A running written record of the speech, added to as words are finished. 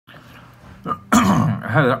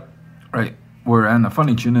Hi there. Right, we're in a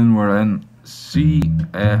funny tuning. We're in C,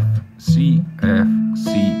 F, C, F, C,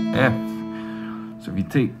 F. So if you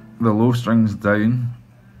take the low strings down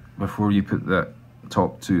before you put the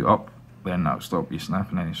top two up, then that'll stop you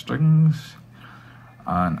snapping any strings.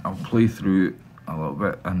 And I'll play through a little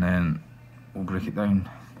bit and then we'll break it down.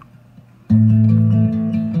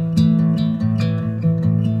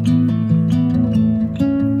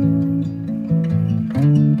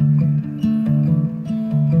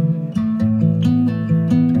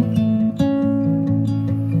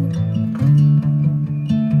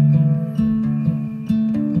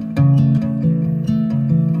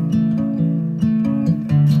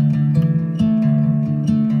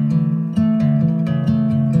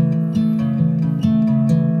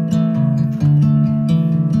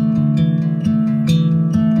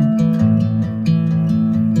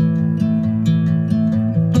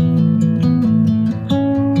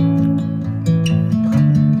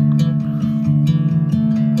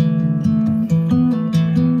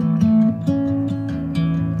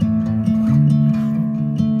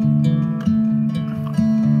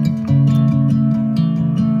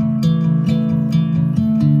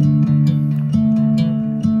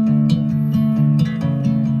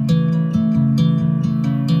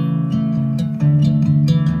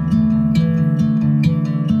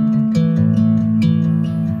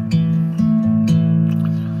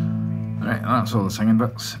 That's all the singing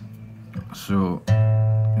bits. So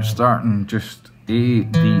you're starting just A, D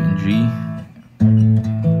and G.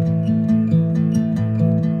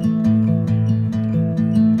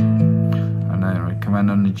 And then we come in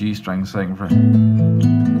on the G string, second fret,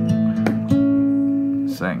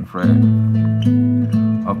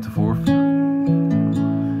 up to fourth.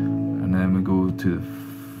 And then we go to the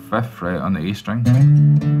fifth fret on the A string.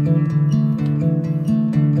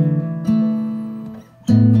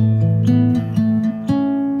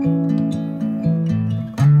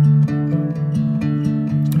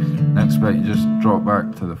 But you just drop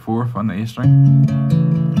back to the fourth on the A string,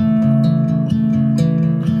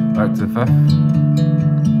 back to the fifth,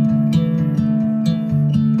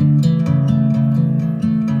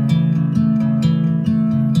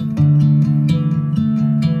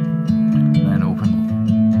 and then open.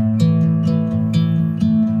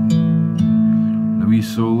 The wee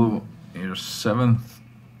solo, your seventh,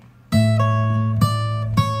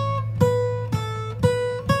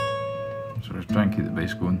 so just try and keep the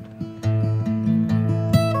bass going.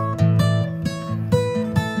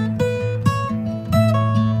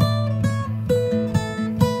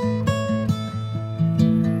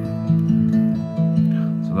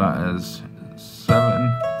 That is 7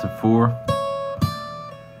 to 4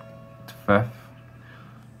 to 5th,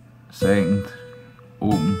 second,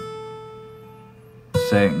 open,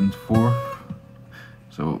 second, 4th.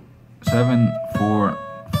 So 7, 4,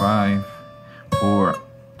 5, 4,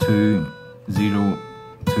 2, 0,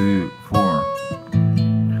 2, 4.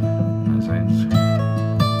 That sounds.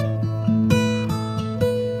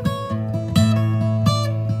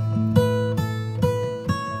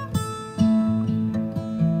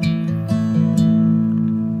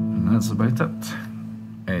 That's about it.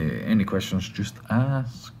 Any questions, just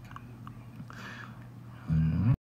ask.